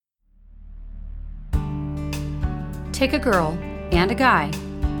Take a girl and a guy,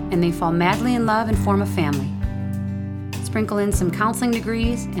 and they fall madly in love and form a family. Sprinkle in some counseling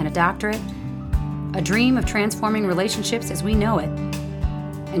degrees and a doctorate, a dream of transforming relationships as we know it.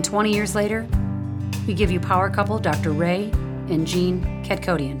 And 20 years later, we give you power couple Dr. Ray and Jean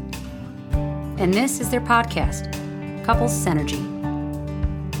Kadkodian. And this is their podcast, Couples Synergy.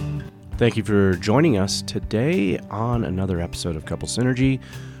 Thank you for joining us today on another episode of Couples Synergy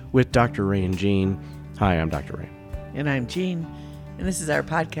with Dr. Ray and Jean. Hi, I'm Dr. Ray. And I'm Jean, and this is our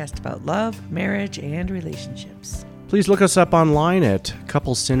podcast about love, marriage, and relationships. Please look us up online at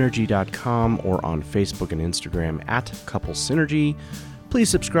couplesynergy.com or on Facebook and Instagram at Couples Synergy. Please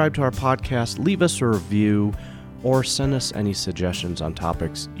subscribe to our podcast, leave us a review, or send us any suggestions on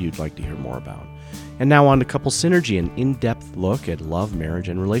topics you'd like to hear more about. And now on to Couples Synergy, an in-depth look at love, marriage,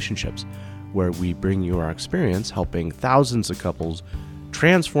 and relationships, where we bring you our experience helping thousands of couples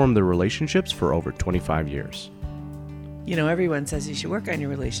transform their relationships for over 25 years. You know, everyone says you should work on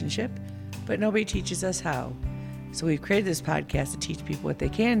your relationship, but nobody teaches us how. So we've created this podcast to teach people what they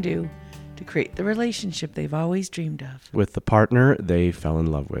can do to create the relationship they've always dreamed of. With the partner they fell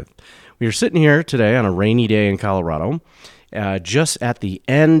in love with. We are sitting here today on a rainy day in Colorado, just at the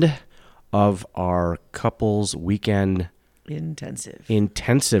end of our couples weekend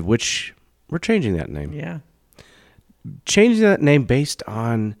intensive, which we're changing that name. Yeah. Changing that name based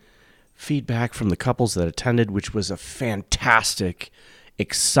on feedback from the couples that attended, which was a fantastic,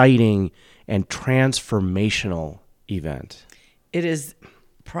 exciting, and transformational event. It is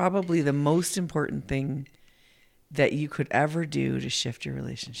probably the most important thing that you could ever do to shift your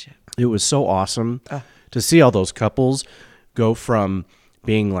relationship. It was so awesome to see all those couples go from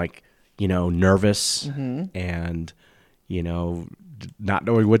being like, nervous and, not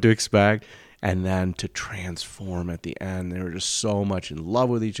knowing what to expect, and then to transform at the end. They were just so much in love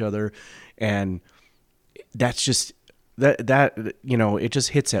with each other. And that's just, it just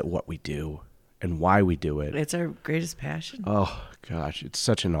hits at what we do and why we do it. It's our greatest passion. Oh, gosh, it's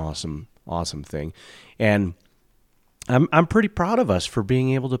such an awesome, awesome thing. And I'm pretty proud of us for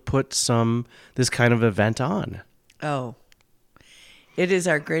being able to put this kind of event on. Oh, it is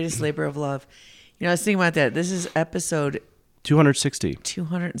our greatest labor of love. I was thinking about that. This is episode 260 of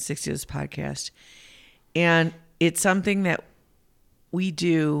this podcast. And it's something that we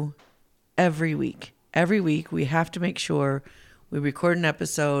do every week. Every week we have to make sure we record an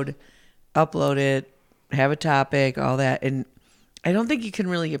episode, upload it, have a topic, all that. And I don't think you can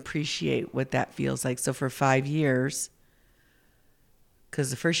really appreciate what that feels like. So for 5 years,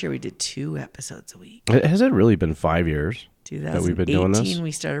 because the first year we did 2 episodes a week. Has it really been 5 years that we've been doing this? 2018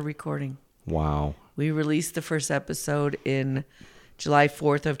 we started recording. Wow. We released the first episode in July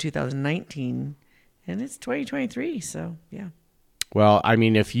 4th of 2019, and it's 2023, so yeah. Well, I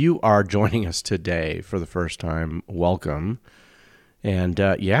mean, if you are joining us today for the first time, welcome. And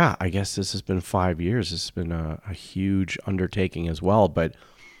I guess this has been 5 years. This has been a huge undertaking as well. But,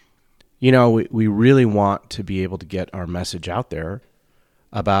 we really want to be able to get our message out there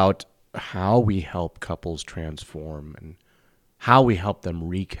about how we help couples transform and how we help them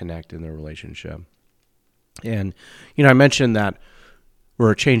reconnect in their relationship. And, I mentioned that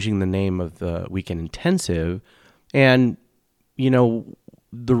we're changing the name of the weekend intensive. And,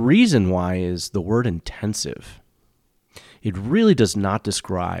 the reason why is the word intensive. It really does not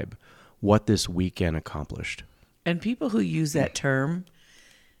describe what this weekend accomplished. And people who use that term,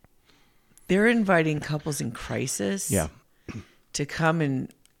 they're inviting couples in crisis to come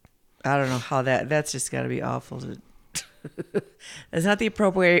and, I don't know how that's just got to be awful. That's not the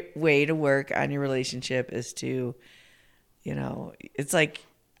appropriate way to work on your relationship is to, it's like,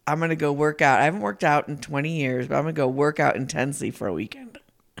 I'm going to go work out. I haven't worked out in 20 years, but I'm going to go work out intensely for a weekend.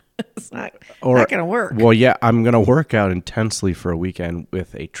 It's not going to work. Well, yeah, I'm going to work out intensely for a weekend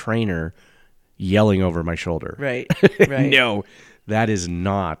with a trainer yelling over my shoulder. Right. No, that's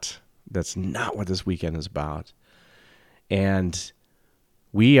not what this weekend is about. And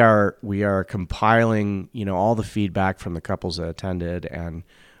we are compiling, all the feedback from the couples that attended, and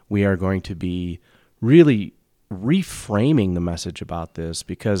we are going to be really reframing the message about this,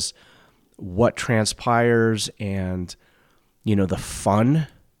 because what transpires and, the fun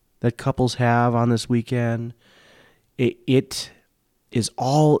that couples have on this weekend, it is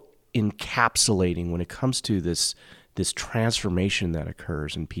all encapsulating when it comes to this transformation that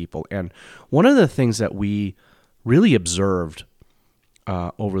occurs in people. And one of the things that we really observed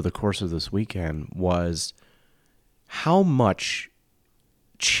over the course of this weekend was how much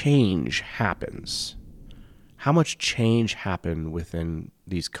change happens. How much change happened within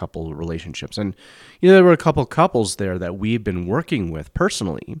these couple relationships. And, there were a couple couples there that we've been working with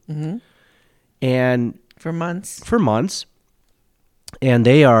personally. Mm-hmm. And For months. And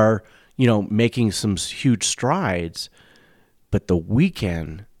they are, making some huge strides, but the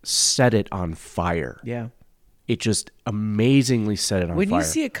weekend set it on fire. Yeah. It just amazingly set it on fire. When you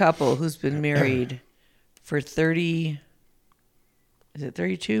see a couple who's been married for 30, is it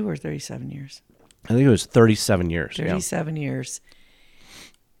 32 or 37 years? I think it was 37 years. 37 years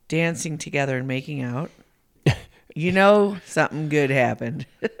dancing together and making out. Something good happened.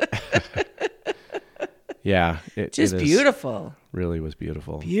 Yeah. Just beautiful. Really was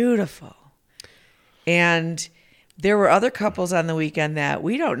beautiful. Beautiful. And there were other couples on the weekend that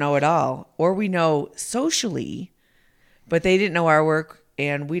we don't know at all, or we know socially, but they didn't know our work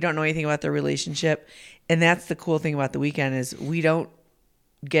and we don't know anything about their relationship. And that's the cool thing about the weekend is we don't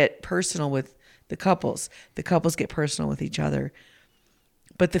get personal with the couples. The couples get personal with each other.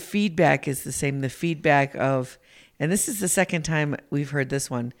 But the feedback is the same. The feedback of, and this is the second time we've heard this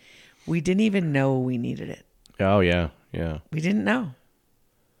one, we didn't even know we needed it. Oh, yeah. Yeah. We didn't know.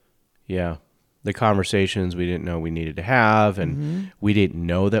 Yeah. The conversations we didn't know we needed to have, and we didn't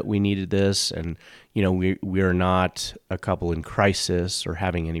know that we needed this. And, we're not a couple in crisis or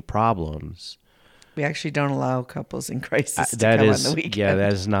having any problems. We actually don't allow couples in crisis to come on the weekend. Yeah,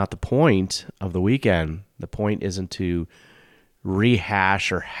 that is not the point of the weekend. The point isn't to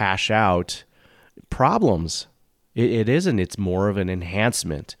rehash or hash out problems. It isn't. It's more of an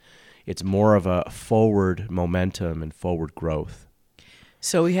enhancement. It's more of a forward momentum and forward growth.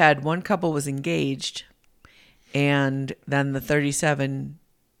 So we had one couple was engaged, and then the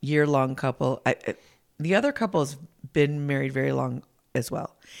 37-year-long couple. The other couple has been married very long as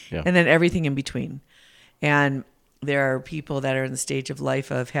well. Yeah. And then everything in between. And there are people that are in the stage of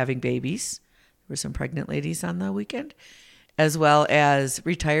life of having babies. There were some pregnant ladies on the weekend, as well as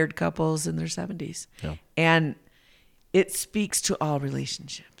retired couples in their 70s. Yeah. And it speaks to all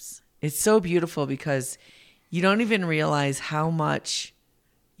relationships. It's so beautiful because you don't even realize how much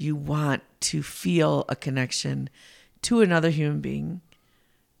you want to feel a connection to another human being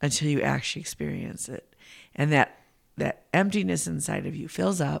until you actually experience it. And that emptiness inside of you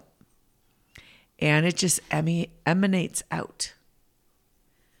fills up and it just emanates out.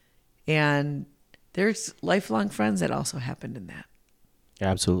 And there's lifelong friends that also happened in that.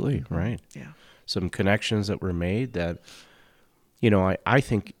 Absolutely, right. Yeah. Some connections that were made that, I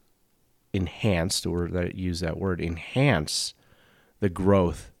think enhanced, or that use that word, enhance the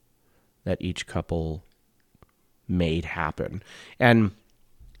growth that each couple made happen. And,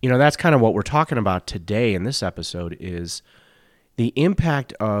 that's kind of what we're talking about today in this episode is the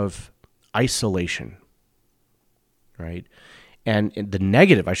impact of isolation, right? And the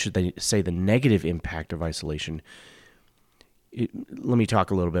negative, I should say the negative impact of isolation. Let me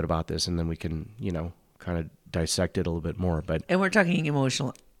talk a little bit about this and then we can, kind of dissect it a little bit more. And we're talking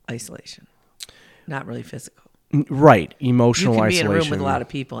emotional isolation, not really physical. Right. Emotional isolation. You can be in a room with a lot of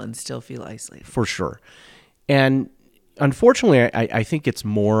people and still feel isolated. For sure. And unfortunately, I think it's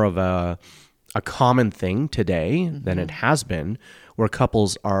more of a common thing today than it has been, where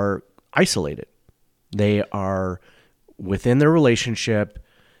couples are isolated. They are within their relationship.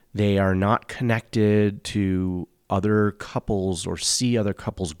 They are not connected to other couples or see other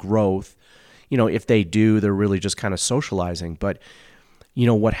couples' growth. If they do, they're really just kind of socializing. But,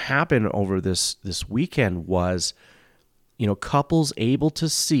 what happened over this weekend was, couples able to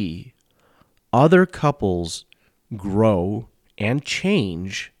see other couples grow and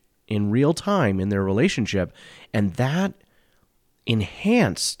change in real time in their relationship, and that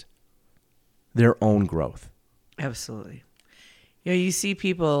enhanced their own growth. Absolutely. You see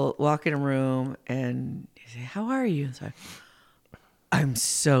people walk in a room and you say, "How are you?" And so, "I'm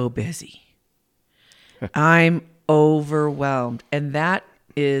so busy. I'm overwhelmed." And that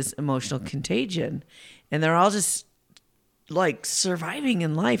is emotional contagion. And they're all just like surviving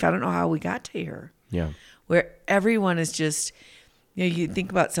in life. I don't know how we got to here. Yeah. Where everyone is just, you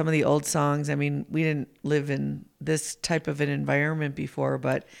think about some of the old songs. I mean, we didn't live in this type of an environment before,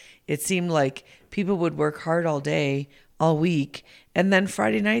 but it seemed like people would work hard all day, all week, and then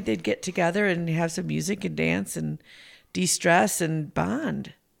Friday night they'd get together and have some music and dance and de-stress and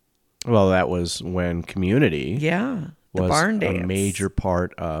bond. Well, that was when community the was barn dance. A major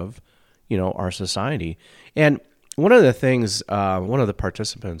part of, our society. And one of the things, one of the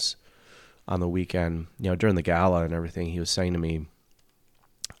participants on the weekend, during the gala and everything, he was saying to me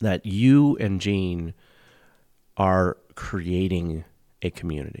that you and Jean are creating a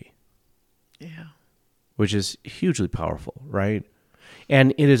community. Yeah. Which is hugely powerful, right?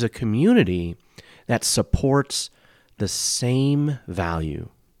 And it is a community that supports the same value,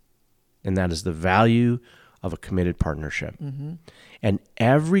 and that is the value of a committed partnership. Mm-hmm. And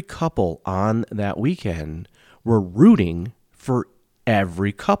every couple on that weekend were rooting for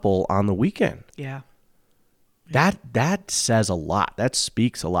every couple on the weekend. Yeah. That says a lot. That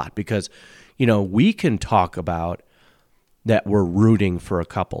speaks a lot because, we can talk about that we're rooting for a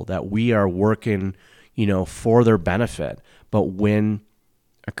couple, that we are working, for their benefit. But when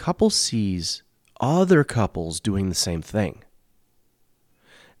a couple sees other couples doing the same thing,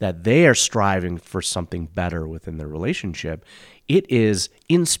 that they are striving for something better within their relationship, it is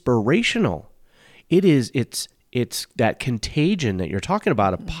inspirational. It's that contagion that you're talking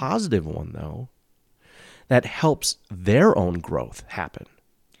about, a positive one though, that helps their own growth happen.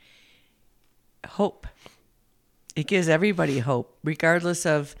 Hope. It gives everybody hope, regardless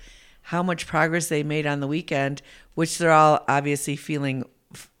of how much progress they made on the weekend, which they're all obviously feeling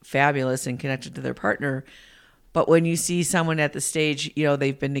fabulous and connected to their partner. But when you see someone at the stage,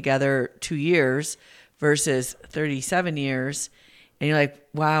 they've been together 2 years versus 37 years, and you're like,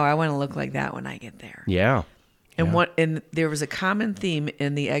 wow, I want to look like that when I get there. Yeah. And there was a common theme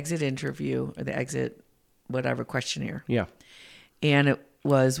in the exit interview or the exit whatever questionnaire. Yeah. And it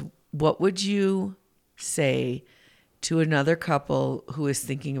was, what would you say to another couple who is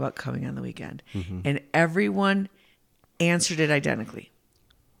thinking about coming on the weekend? Mm-hmm. And everyone answered it identically.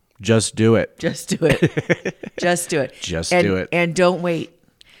 Just do it. Just do it. Just do it. Do it. And don't wait.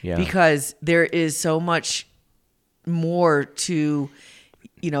 Yeah. Because there is so much more to,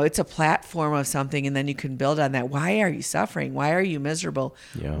 it's a platform of something, and then you can build on that. Why are you suffering? Why are you miserable?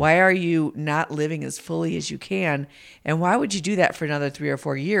 Yeah. Why are you not living as fully as you can? And why would you do that for another 3 or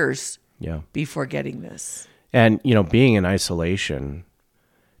 4 years before getting this? And, being in isolation,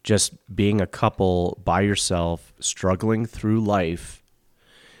 just being a couple by yourself, struggling through life,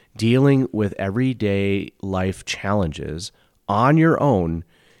 dealing with everyday life challenges on your own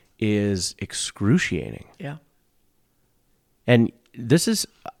is excruciating. Yeah. And this is,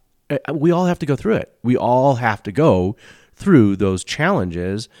 we all have to go through it. We all have to go through those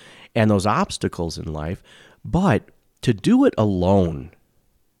challenges and those obstacles in life. But to do it alone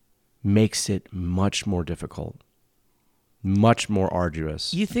makes it much more difficult, much more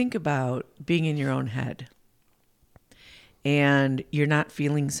arduous. You think about being in your own head and you're not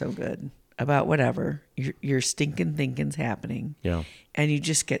feeling so good about whatever. Your stinking thinking's happening. Yeah. And you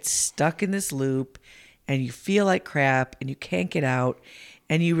just get stuck in this loop and you feel like crap and you can't get out,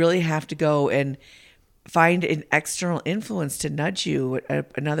 and you really have to go and find an external influence to nudge you,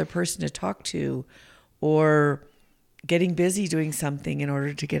 another person to talk to, or getting busy doing something in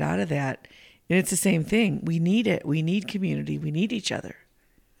order to get out of that. And it's the same thing. We need it. We need community. We need each other.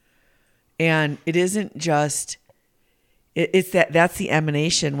 And it isn't just, it's that's the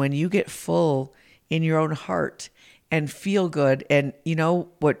emanation when you get full in your own heart and feel good. And you know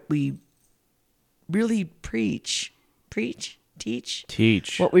what we really teach.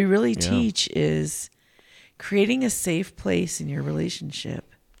 What we really teach is creating a safe place in your relationship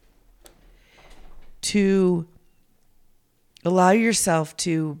to allow yourself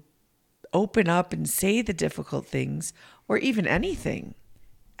to open up and say the difficult things, or even anything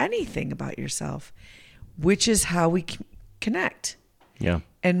about yourself, which is how we connect. Yeah.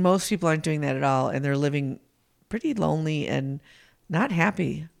 And most people aren't doing that at all, and they're living pretty lonely and not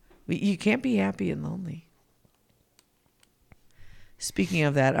happy. You can't be happy and lonely. Speaking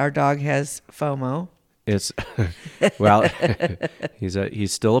of that, our dog has FOMO. It's well,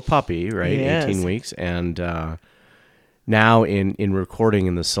 he's still a puppy, right? Yes. 18 weeks, and now in recording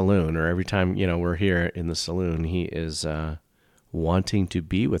in the saloon, or every time we're here in the saloon, he is wanting to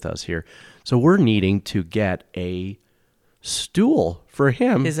be with us here. So we're needing to get a stool for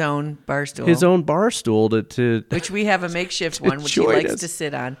him, his own bar stool, to which we have a makeshift one, which he likes to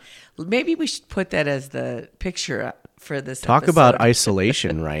sit on. Maybe we should put that as the picture for this talk episode. About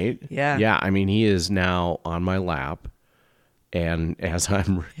isolation, right? Yeah. I mean, he is now on my lap, and as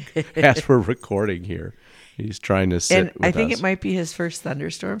we're recording here, he's trying to sit. And I think it might be his first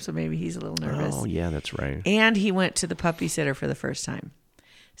thunderstorm, so maybe he's a little nervous. Oh yeah, that's right. And he went to the puppy sitter for the first time,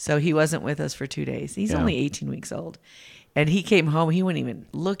 so he wasn't with us for 2 days. He's only 18 weeks old. And he came home. He wouldn't even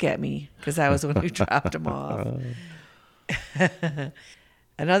look at me because I was the one who dropped him off.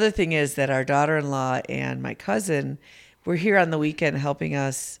 Another thing is that our daughter-in-law and my cousin were here on the weekend helping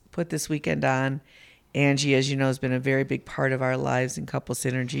us put this weekend on. Angie, as you know, has been a very big part of our lives in Couple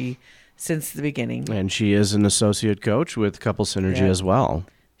Synergy since the beginning. And she is an associate coach with Couple Synergy as well.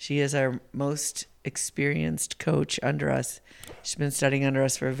 She is our most experienced coach under us. She's been studying under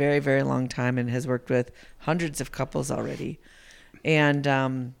us for a very, very long time and has worked with hundreds of couples already.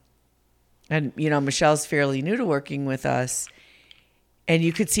 And Michelle's fairly new to working with us, and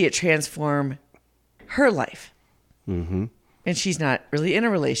you could see it transform her life. Mm-hmm. And she's not really in a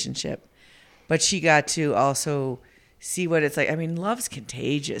relationship, but she got to also see what it's like. I mean, love's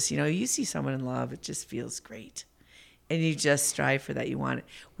contagious. You see someone in love, it just feels great. And you just strive for that. You want it.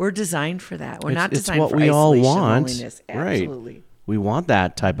 We're designed for that. We're not designed for isolation, all want. Loneliness. Absolutely. Right. We want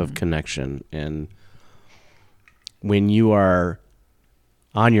that type of connection. And when you are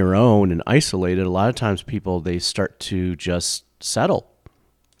on your own and isolated, a lot of times people, they start to just settle.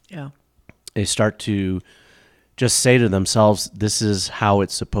 Yeah. They start to just say to themselves, this is how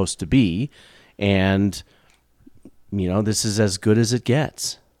it's supposed to be. And, this is as good as it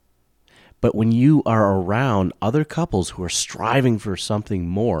gets. But when you are around other couples who are striving for something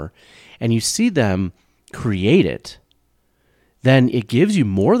more and you see them create it, then it gives you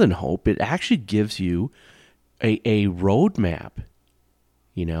more than hope. It actually gives you a roadmap,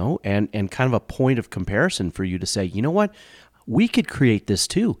 and kind of a point of comparison for you to say, you know what, we could create this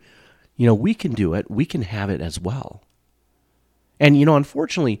too. We can do it. We can have it as well. And,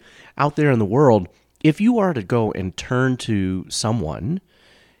 unfortunately, out there in the world, if you are to go and turn to someone,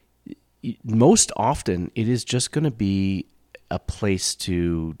 most often it is just going to be a place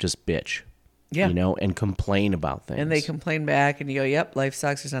to just bitch, and complain about things. And they complain back and you go, yep, life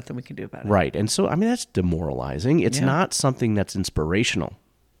sucks. There's nothing we can do about it. Right. And so, that's demoralizing. It's not something that's inspirational.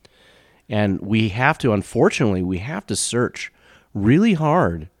 And we have to search really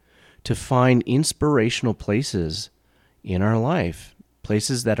hard to find inspirational places in our life,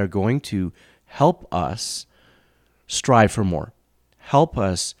 places that are going to help us strive for more, help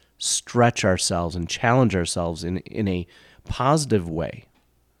us stretch ourselves and challenge ourselves in a positive way,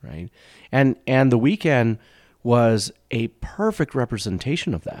 right? And the weekend was a perfect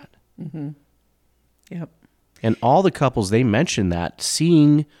representation of that. Mm-hmm. Yep. And all the couples, they mentioned that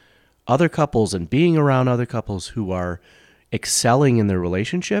seeing other couples and being around other couples who are excelling in their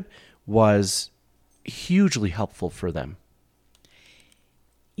relationship was hugely helpful for them.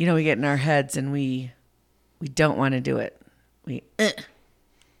 We get in our heads and we don't want to do it.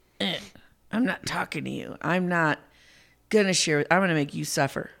 I'm not talking to you. I'm not going to share. I'm going to make you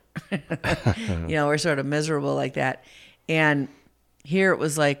suffer. We're sort of miserable like that. And here it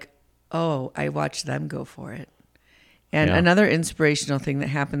was like, oh, I watched them go for it. And another inspirational thing that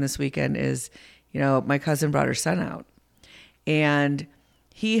happened this weekend is, my cousin brought her son out. And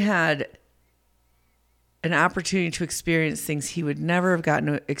he had an opportunity to experience things he would never have gotten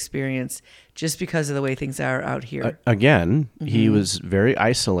to experience just because of the way things are out here. Again, he was very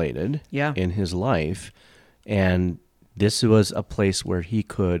isolated in his life, and this was a place where he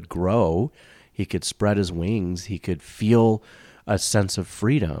could grow, he could spread his wings, he could feel a sense of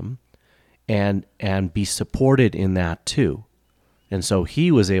freedom and be supported in that too. And so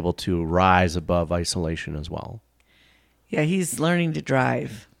he was able to rise above isolation as well. Yeah, he's learning to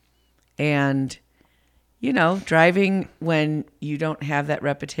drive. And driving when you don't have that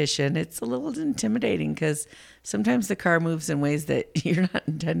repetition, it's a little intimidating because sometimes the car moves in ways that you're not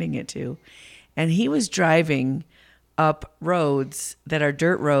intending it to. And he was driving up roads that are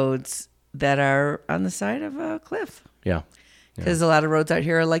dirt roads that are on the side of a cliff. Yeah. Because a lot of roads out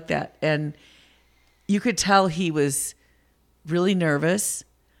here are like that. And you could tell he was really nervous,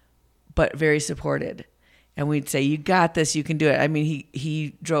 but very supported. And we'd say, you got this, you can do it. I mean,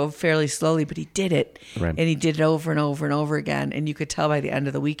 he drove fairly slowly, but he did it. Right. And he did it over and over and over again. And you could tell by the end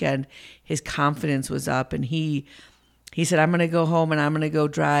of the weekend, his confidence was up. And he said, I'm going to go home and I'm going to go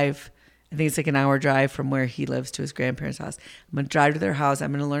drive. I think it's like an hour drive from where he lives to his grandparents' house. I'm going to drive to their house.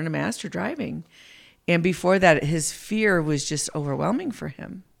 I'm going to learn to master driving. And before that, his fear was just overwhelming for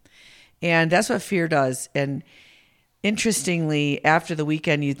him. And that's what fear does. And interestingly, after the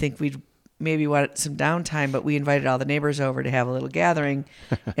weekend, you'd think we'd maybe want some downtime, but we invited all the neighbors over to have a little gathering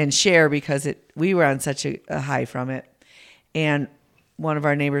and share because we were on such a high from it. And one of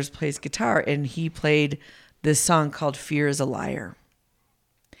our neighbors plays guitar, and he played this song called Fear is a Liar.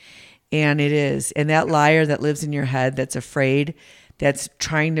 And it is. And that liar that lives in your head, that's afraid, that's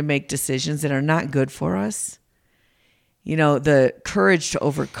trying to make decisions that are not good for us. The courage to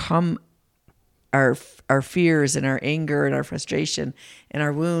overcome our fears and our anger and our frustration and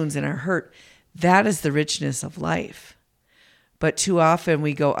our wounds and our hurt, that is the richness of life. But too often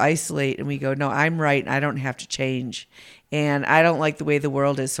we go isolate and we go, no, I'm right and I don't have to change. And I don't like the way the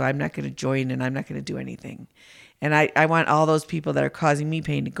world is, so I'm not going to join and I'm not going to do anything. And I want all those people that are causing me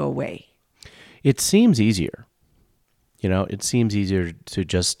pain to go away. It seems easier. It seems easier to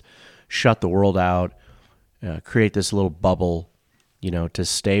just shut the world out, create this little bubble, to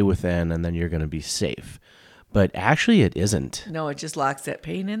stay within, and then you're going to be safe. But actually it isn't. No, it just locks that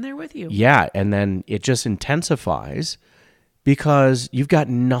pain in there with you. Yeah, and then it just intensifies, because you've got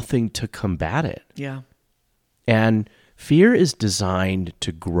nothing to combat it. Yeah. And fear is designed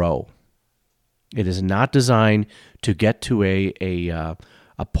to grow. It is not designed to get to a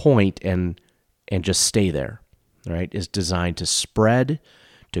point and just stay there, right? It's designed to spread,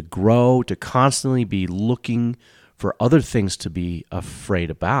 to grow, to constantly be looking for other things to be afraid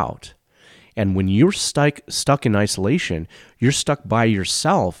about. And when you're stuck in isolation, you're stuck by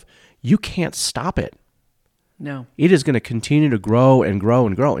yourself, you can't stop it. No. It is going to continue to grow and grow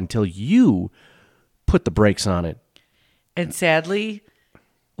and grow until you put the brakes on it. And sadly,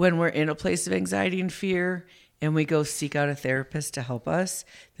 when we're in a place of anxiety and fear and we go seek out a therapist to help us,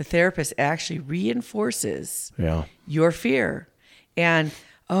 the therapist actually reinforces your fear. And,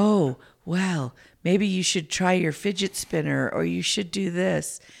 oh, well, maybe you should try your fidget spinner, or you should do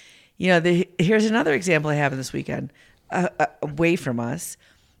this. Here's another example I have this weekend, away from us.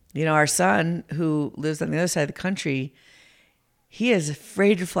 Our son, who lives on the other side of the country, he is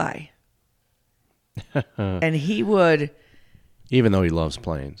afraid to fly. And he would... Even though he loves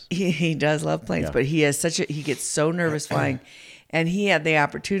planes. He does love planes, but he gets so nervous flying. And he had the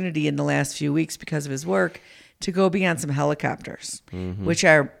opportunity in the last few weeks, because of his work, to go be on some helicopters, which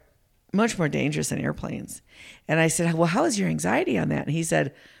are much more dangerous than airplanes. And I said, well, how is your anxiety on that? And he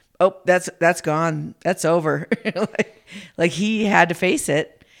said, oh, that's gone. That's over. like he had to face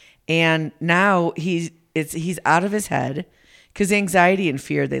it. And now he's out of his head, because anxiety and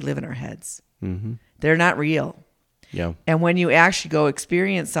fear, they live in our heads. Mm-hmm. They're not real. Yeah. And when you actually go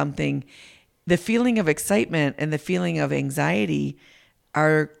experience something, the feeling of excitement and the feeling of anxiety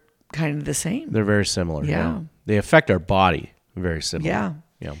are kind of the same. They're very similar. Yeah. They affect our body very similar. Yeah.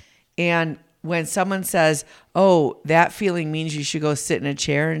 Yeah. And when someone says, oh, that feeling means you should go sit in a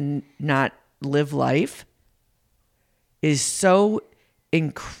chair and not live life, is so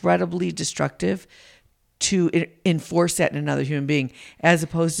incredibly destructive to enforce that in another human being, as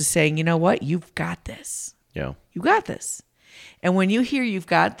opposed to saying, you know what, you've got this. Yeah. You got this. And when you hear you've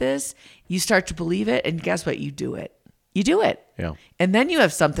got this, you start to believe it. And guess what? You do it. You do it. Yeah. And then you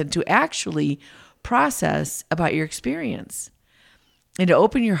have something to actually process about your experience, and to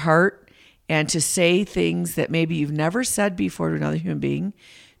open your heart and to say things that maybe you've never said before to another human being,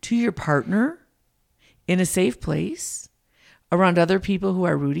 to your partner, in a safe place, around other people who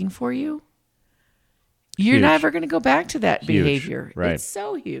are rooting for you. You're Huge. never going to go back to that Huge. behavior. Right. It's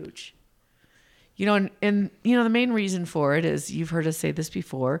so huge. And the main reason for it is, you've heard us say this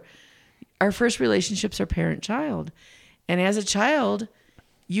before, our first relationships are parent-child. And as a child,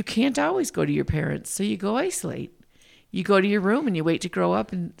 you can't always go to your parents, so you go isolate. You go to your room and you wait to grow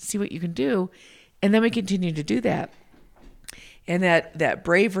up and see what you can do. And then we continue to do that. And that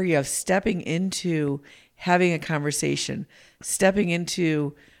bravery of stepping into having a conversation, stepping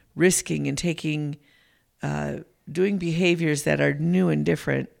into risking and taking, doing behaviors that are new and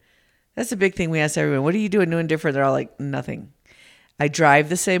different. That's a big thing we ask everyone. What are you doing new and different? They're all like, nothing. I drive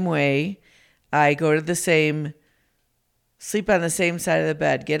the same way. I go to the same, sleep on the same side of the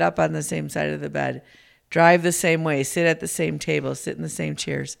bed, get up on the same side of the bed, drive the same way, sit at the same table, sit in the same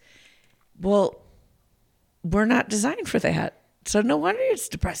chairs. Well, we're not designed for that. So no wonder it's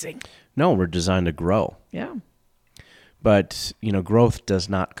depressing. No, we're designed to grow. Yeah. But, growth does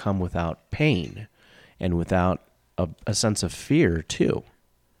not come without pain and without a sense of fear too.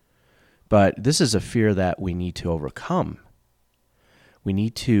 But this is a fear that we need to overcome. We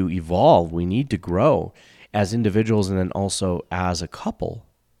need to evolve. We need to grow as individuals and then also as a couple.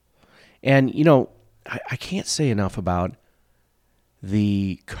 And, I can't say enough about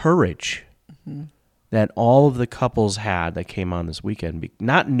the courage that all of the couples had that came on this weekend,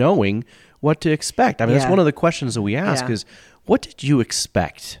 not knowing what to expect. I mean, that's one of the questions that we ask is, what did you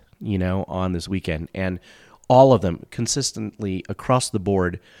expect, on this weekend? And all of them consistently across the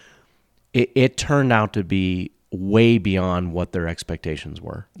board, it turned out to be way beyond what their expectations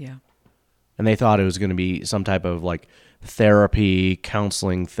were. Yeah. And they thought it was going to be some type of like therapy,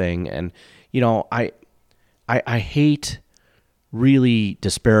 counseling thing. And, I hate really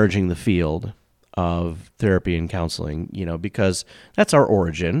disparaging the field of therapy and counseling, because that's our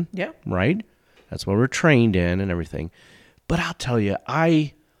origin. Yeah. Right? That's what we're trained in and everything. But I'll tell you,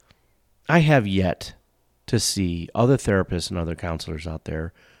 I have yet to see other therapists and other counselors out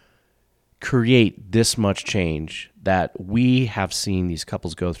there create this much change that we have seen these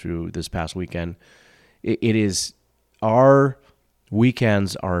couples go through this past weekend. It is, our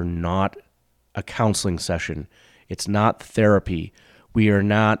weekends are not a counseling session. It's not therapy. We are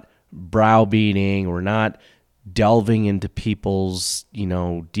not browbeating. We're not delving into people's,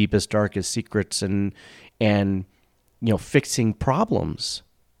 deepest, darkest secrets and fixing problems.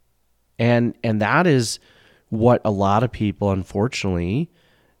 And that is what a lot of people, unfortunately,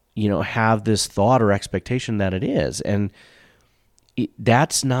 have this thought or expectation that it is. And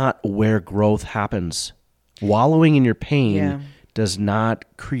that's not where growth happens. Wallowing in your pain does not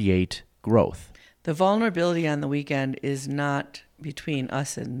create growth. The vulnerability on the weekend is not between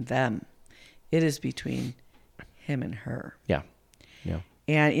us and them. It is between him and her. Yeah. Yeah.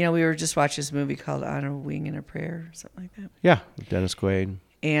 And, we were just watching this movie called On a Wing and a Prayer, or something like that. Yeah. Dennis Quaid.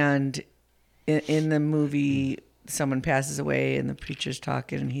 And in the movie, someone passes away and the preacher's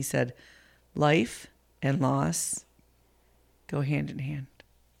talking, and he said, life and loss go hand in hand.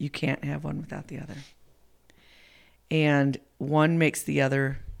 You can't have one without the other. And one makes the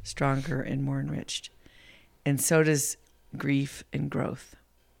other stronger and more enriched. And so does grief and growth.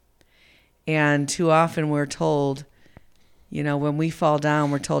 And too often we're told, when we fall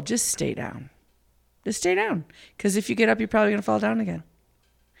down, we're told, just stay down. Just stay down. Because if you get up, you're probably going to fall down again.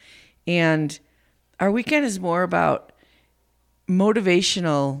 And our weekend is more about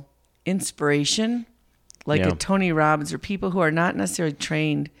motivational inspiration, like a Tony Robbins, or people who are not necessarily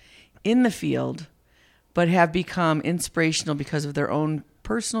trained in the field, but have become inspirational because of their own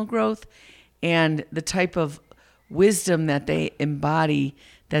personal growth and the type of wisdom that they embody,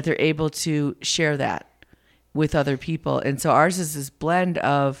 that they're able to share that with other people. And so ours is this blend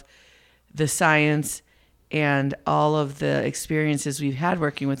of the science and all of the experiences we've had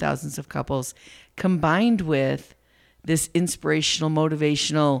working with thousands of couples, combined with this inspirational,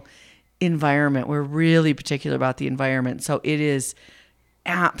 motivational environment. We're really particular about the environment. So it is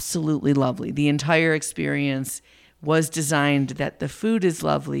absolutely lovely. The entire experience was designed that the food is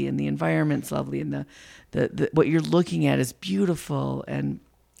lovely and the environment's lovely and the what you're looking at is beautiful, and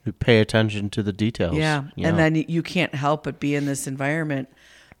you pay attention to the details. Yeah. And then you can't help but be in this environment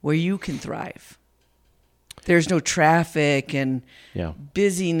where you can thrive. There's no traffic and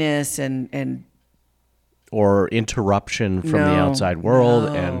busyness and or interruption from the outside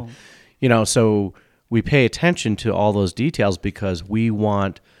world. No. And, so we pay attention to all those details because we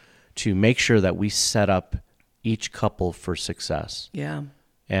want to make sure that we set up each couple for success. Yeah.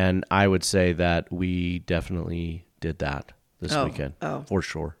 And I would say that we definitely did that this weekend, for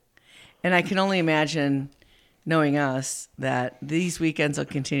sure. And I can only imagine, knowing us, that these weekends will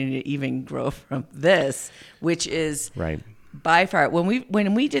continue to even grow from this, which is by far, when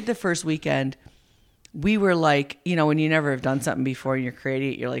we did the first weekend, we were like, when you never have done something before and you're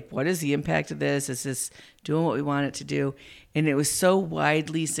creating it, you're like, what is the impact of this? Is this doing what we want it to do? And it was so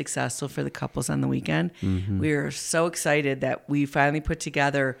widely successful for the couples on the weekend. Mm-hmm. We were so excited that we finally put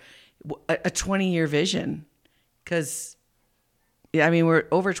together a 20-year vision, because, we're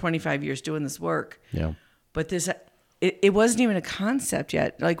over 25 years doing this work. Yeah. But this, it wasn't even a concept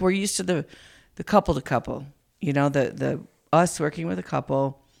yet. Like, we're used to the couple to couple, the us working with a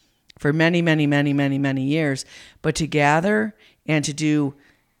couple for many, many, many, many, many years. But to gather and to do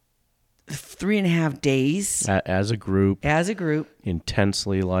 3.5 days as a group,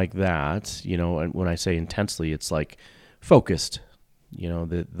 intensely like that, and when I say intensely, it's like focused.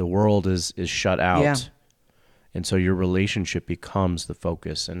 The world is shut out. Yeah. And so your relationship becomes the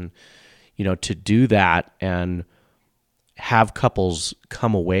focus. And, to do that and have couples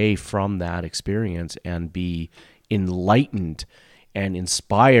come away from that experience and be enlightened and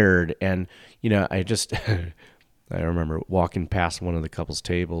inspired. And, I remember walking past one of the couple's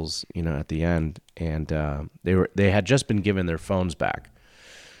tables, at the end, and they had just been given their phones back.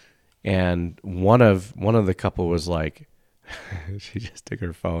 And one of the couple was like, she just took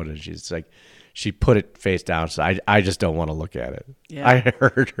her phone and she's like, she put it face down. So I just don't want to look at it. Yeah. I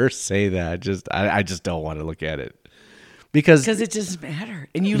heard her say that. I just don't want to look at it because it doesn't matter.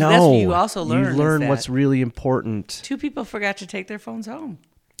 And that's what you also learn. You learn what's really important. 2 people forgot to take their phones home.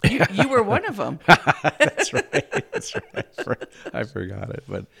 You were one of them. That's right. That's right. I forgot it.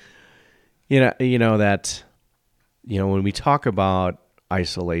 But that when we talk about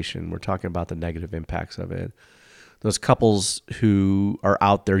isolation, we're talking about the negative impacts of it. Those couples who are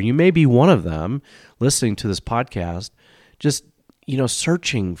out there, you may be one of them listening to this podcast, just,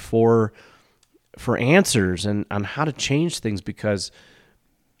 searching for answers and on how to change things, because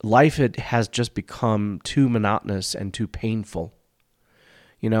life has just become too monotonous and too painful.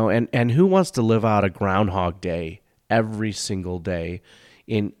 And who wants to live out a Groundhog Day every single day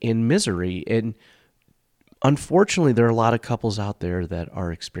in misery? And unfortunately, there are a lot of couples out there that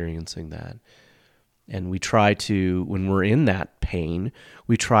are experiencing that. And we try to, when we're in that pain,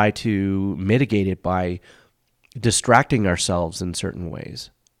 we try to mitigate it by distracting ourselves in certain ways,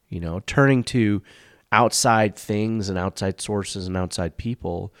 turning to outside things and outside sources and outside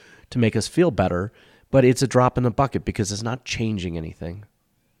people to make us feel better. But it's a drop in the bucket because it's not changing anything.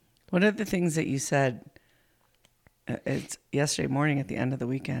 One of the things that you said it's yesterday morning at the end of the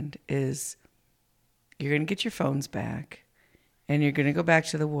weekend, is you're going to get your phones back and you're going to go back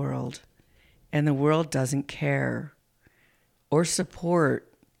to the world, and the world doesn't care or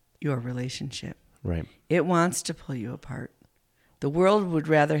support your relationship. Right. It wants to pull you apart. The world would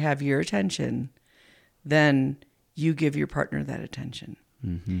rather have your attention than you give your partner that attention.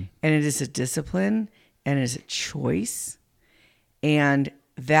 Mm-hmm. And it is a discipline and it is a choice. And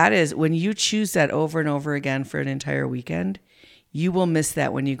that is, when you choose that over and over again for an entire weekend, you will miss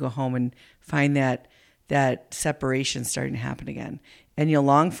that when you go home and find that separation starting to happen again. And you'll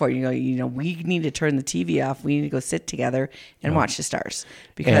long for it. You know, we need to turn the TV off. We need to go sit together and watch the stars,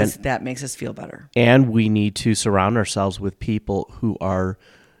 because that makes us feel better. And we need to surround ourselves with people who are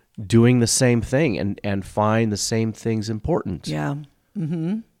doing the same thing and find the same things important. Yeah.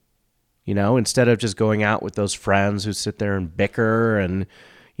 Mm-hmm. You know, instead of just going out with those friends who sit there and bicker and,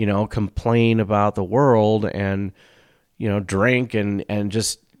 you know, complain about the world and, you know, drink and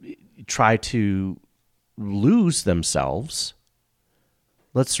just try to lose themselves.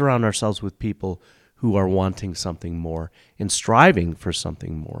 Let's surround ourselves with people who are wanting something more and striving for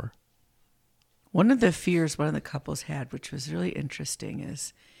something more. One of the fears one of the couples had, which was really interesting,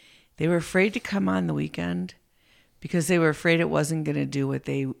 is they were afraid to come on the weekend because they were afraid it wasn't going to do what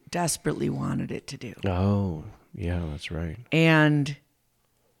they desperately wanted it to do. Oh, yeah, that's right. And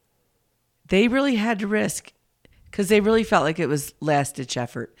they really had to risk, because they really felt like it was last-ditch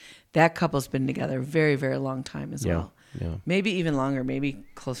effort. That couple's been together a very, very long time as well. Yeah. Maybe even longer, maybe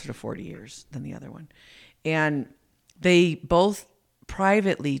closer to 40 years than the other one. And they both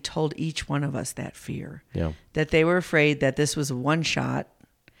privately told each one of us that fear. Yeah. That they were afraid that this was one shot.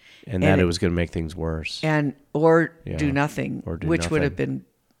 And that it was going to make things worse. Or do nothing, or which would have been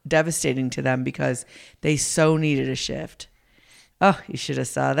devastating to them, because they so needed a shift. Oh, you should have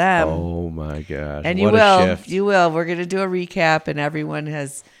saw them. Oh, my gosh. And what a shift. You will. We're going to do a recap, and everyone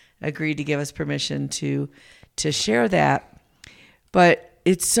has agreed to give us permission to share that. But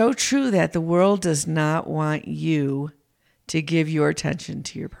it's so true that the world does not want you to give your attention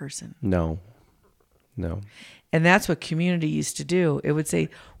to your person. No. And that's what community used to do. It would say,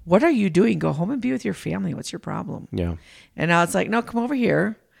 what are you doing? Go home and be with your family. What's your problem? Yeah. And now it's like, no, come over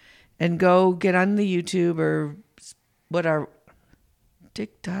here and go get on the YouTube or what are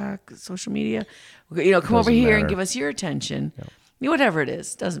TikTok, social media. You know, come over here and give us your attention. Yeah. Whatever it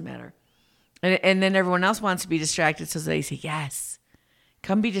is, doesn't matter. And then everyone else wants to be distracted, so they say, yes,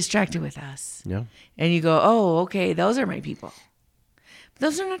 come be distracted with us. Yeah. And you go, oh, okay, those are my people. But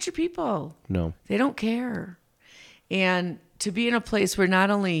those are not your people. No. They don't care. And to be in a place where not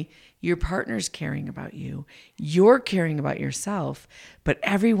only your partner's caring about you, you're caring about yourself, but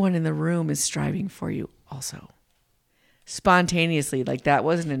everyone in the room is striving for you also. Spontaneously, like that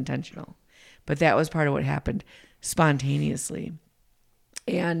wasn't intentional, but that was part of what happened spontaneously.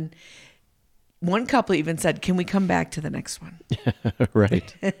 And one couple even said, can we come back to the next one?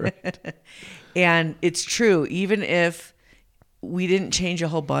 Right. And it's true. Even if we didn't change a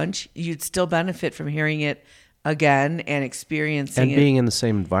whole bunch, you'd still benefit from hearing it again and experiencing it. And being in the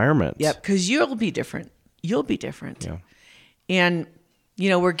same environment. Yep, because you'll be different. Yeah. And, you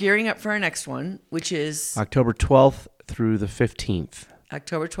know, we're gearing up for our next one, which is October 12th through the 15th.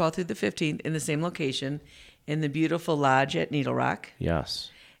 October 12th through the 15th in the same location in the beautiful lodge at Needle Rock. Yes.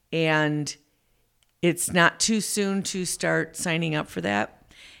 And it's not too soon to start signing up for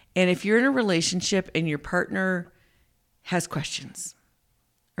that. And if you're in a relationship and your partner has questions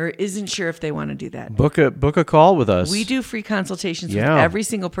or isn't sure if they want to do that, book a call with us. We do free consultations with every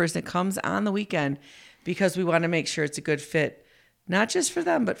single person that comes on the weekend, because we want to make sure it's a good fit, not just for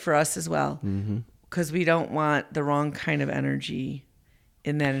them, but for us as well. Because we don't want the wrong kind of energy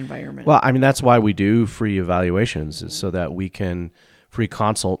in that environment. Well, I mean, that's why we do free evaluations, is so that we can free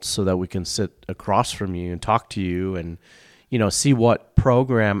consults, so that we can sit across from you and talk to you and, you know, see what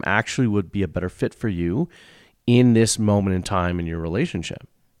program actually would be a better fit for you in this moment in time in your relationship.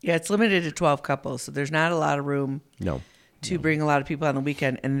 Yeah, it's limited to 12 couples, so there's not a lot of room to bring a lot of people on the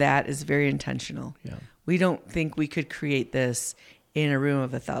weekend, and that is very intentional. Yeah. We don't think we could create this in a room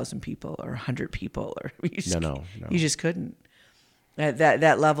of 1,000 people or 100 people, or no. You just couldn't.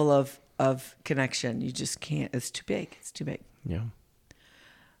 That level of connection, you just can't. It's too big. Yeah.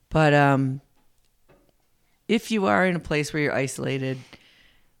 But if you are in a place where you're isolated,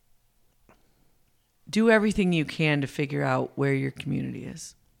 do everything you can to figure out where your community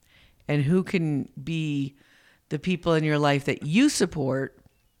is and who can be the people in your life that you support.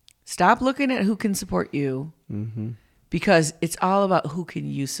 Stop looking at who can support you, because it's all about who can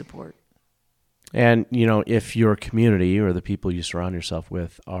you support. And, you know, if your community or the people you surround yourself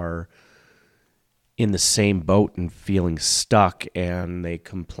with are in the same boat and feeling stuck and they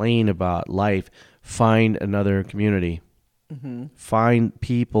complain about life, find another community. Mm-hmm. Find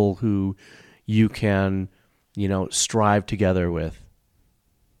people who you can, strive together with.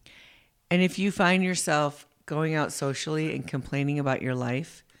 And if you find yourself going out socially and complaining about your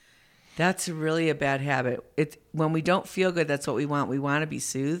life, that's really a bad habit. When we don't feel good, that's what we want. We want to be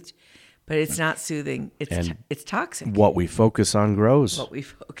soothed, but it's not soothing. It's toxic. What we focus on grows.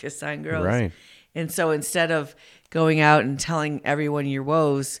 Right. And so instead of going out and telling everyone your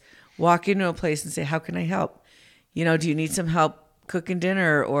woes, walk into a place and say, how can I help? Do you need some help cooking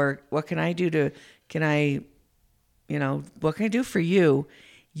dinner, or what can I do what can I do for you?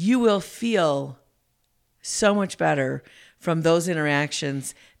 You will feel so much better from those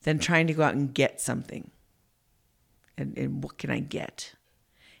interactions than trying to go out and get something. And what can I get?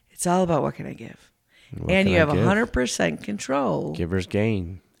 It's all about what can I give. And you have 100% control. Giver's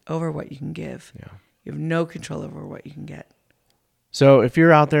gain. Over what you can give. Yeah. You have no control over what you can get. So if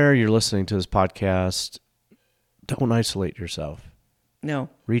you're out there, you're listening to this podcast, don't isolate yourself. No.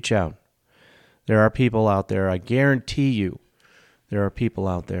 Reach out. There are people out there, I guarantee you, there are people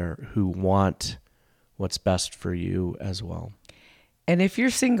out there who want what's best for you as well. And if you're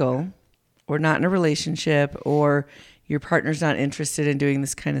single or not in a relationship, or your partner's not interested in doing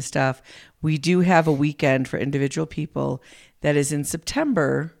this kind of stuff, we do have a weekend for individual people that is in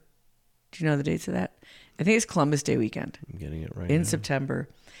September. Do you know the dates of that? I think it's Columbus Day weekend. I'm getting it right in now. September.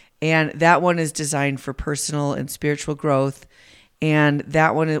 And that one is designed for personal and spiritual growth. And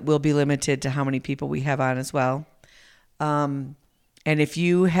that one will be limited to how many people we have on as well. And if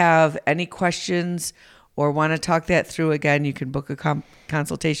you have any questions or want to talk that through again, you can book a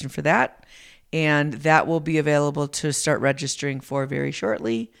consultation for that. And that will be available to start registering for very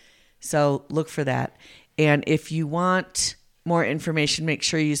shortly. So look for that. And if you want more information, make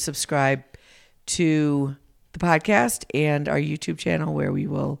sure you subscribe to the podcast and our YouTube channel, where we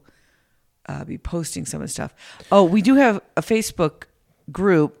will be posting some of the stuff. Oh, we do have a Facebook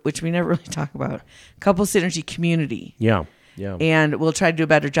group, which we never really talk about, Couple Synergy Community. Yeah. And we'll try to do a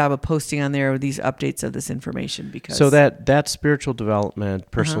better job of posting on there these updates of this information. Because so that spiritual development,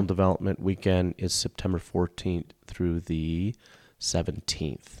 personal development weekend is September 14th through the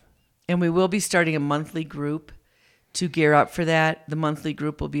 17th. And we will be starting a monthly group to gear up for that. The monthly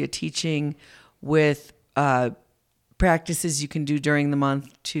group will be a teaching with practices you can do during the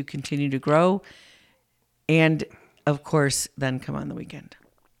month to continue to grow. And, of course, then come on the weekend.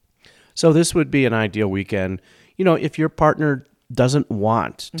 So this would be an ideal weekend. If your partner doesn't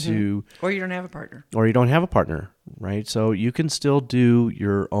want to... Or you don't have a partner. Or you don't have a partner, right? So you can still do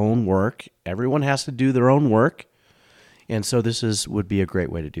your own work. Everyone has to do their own work. And so this would be a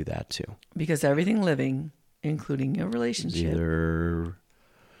great way to do that too. Because everything living, including your relationship... Either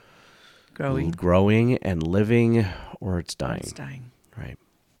growing and living, or it's dying. It's dying. Right.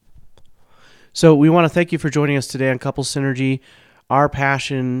 So we want to thank you for joining us today on Couple Synergy. Our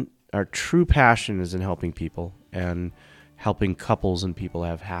true passion is in helping people and helping couples and people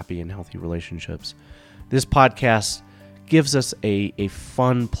have happy and healthy relationships. This podcast gives us a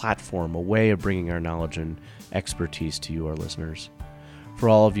fun platform, a way of bringing our knowledge and expertise to you, our listeners. For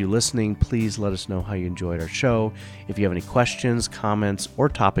all of you listening, please let us know how you enjoyed our show. If you have any questions, comments, or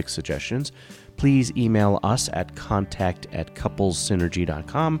topic suggestions, please email us at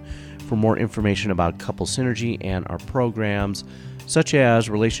contact@couplessynergy.com for more information about Couple Synergy and our programs, such as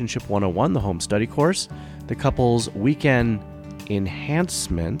Relationship 101, the home study course, the Couples Weekend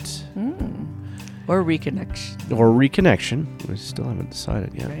Enhancement. Or Reconnection. We still haven't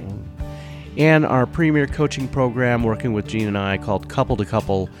decided yet. Right. And our premier coaching program working with Gene and I called Couple to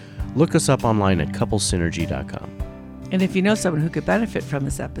Couple. Look us up online at couplesynergy.com. And if you know someone who could benefit from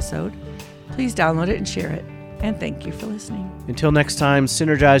this episode, please download it and share it. And thank you for listening. Until next time,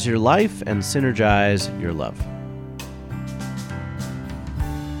 synergize your life and synergize your love.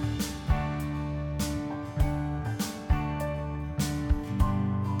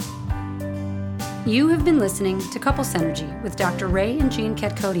 You have been listening to Couple Synergy with Dr. Ray and Jean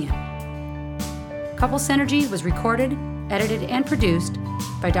Ketkodian. Couple Synergy was recorded, edited, and produced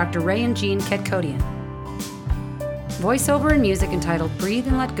by Dr. Ray and Jean Ketkodian. Voiceover and music entitled Breathe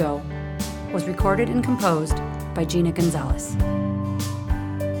and Let Go was recorded and composed by Gina Gonzalez.